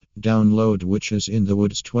Download Witches in the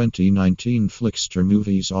Woods 2019 Flixtor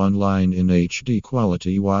movies online in HD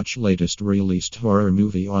quality. Watch latest released horror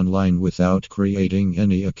movie online without creating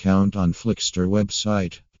any account on Flixtor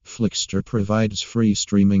website. Flixtor provides free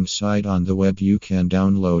streaming site on the web. You can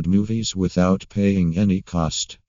download movies without paying any cost.